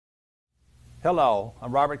Hello,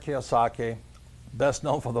 I'm Robert Kiyosaki, best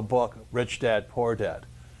known for the book Rich Dad, Poor Dad.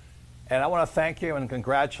 And I want to thank you and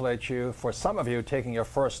congratulate you for some of you taking your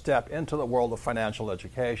first step into the world of financial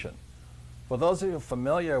education. For those of you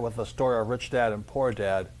familiar with the story of Rich Dad and Poor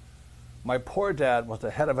Dad, my poor dad was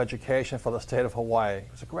the head of education for the state of Hawaii.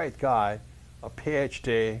 He was a great guy, a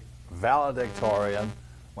PhD, valedictorian,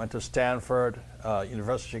 went to Stanford,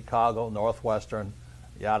 University of Chicago, Northwestern,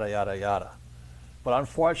 yada, yada, yada. But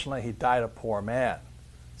unfortunately, he died a poor man,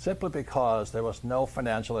 simply because there was no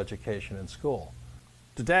financial education in school.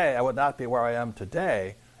 Today, I would not be where I am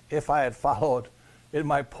today if I had followed in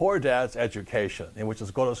my poor dad's education, in which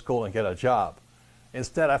is go to school and get a job.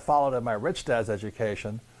 Instead, I followed in my rich dad's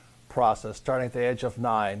education process, starting at the age of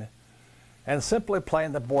 9, and simply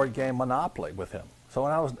playing the board game Monopoly with him. So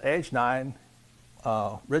when I was age 9,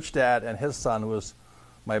 Rich Dad and his son was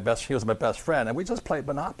my best friend, and we just played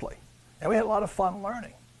Monopoly. And we had a lot of fun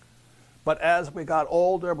learning. But as we got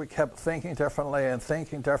older, we kept thinking differently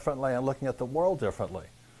and looking at the world differently.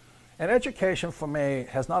 And education for me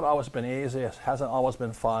has not always been easy. It hasn't always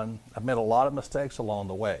been fun. I've made a lot of mistakes along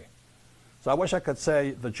the way. So I wish I could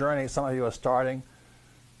say the journey some of you are starting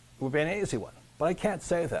would be an easy one. But I can't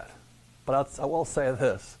say that. But I will say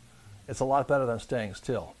this. It's a lot better than staying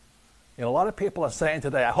still. You know, a lot of people are saying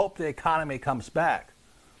today, I hope the economy comes back.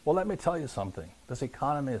 Well, let me tell you something. This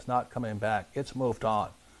economy is not coming back. It's moved on.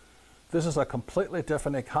 This is a completely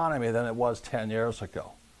different economy than it was 10 years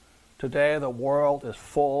ago. Today, the world is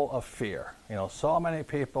full of fear. You know, so many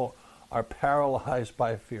people are paralyzed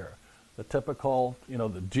by fear. The typical, the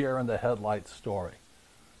deer in the headlights story.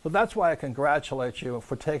 So that's why I congratulate you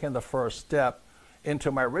for taking the first step into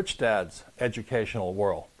my rich dad's educational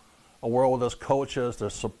world. A world where there's coaches,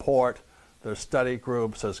 there's support, there's study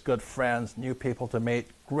groups, there's good friends, new people to meet,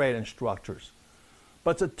 great instructors.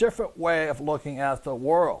 But it's a different way of looking at the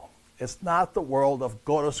world. It's not the world of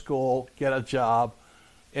go to school, get a job,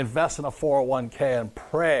 invest in a 401k and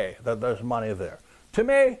pray that there's money there. To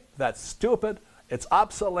me, that's stupid, it's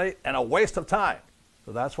obsolete, and a waste of time.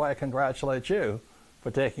 So that's why I congratulate you for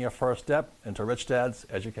taking your first step into Rich Dad's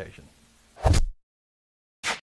education.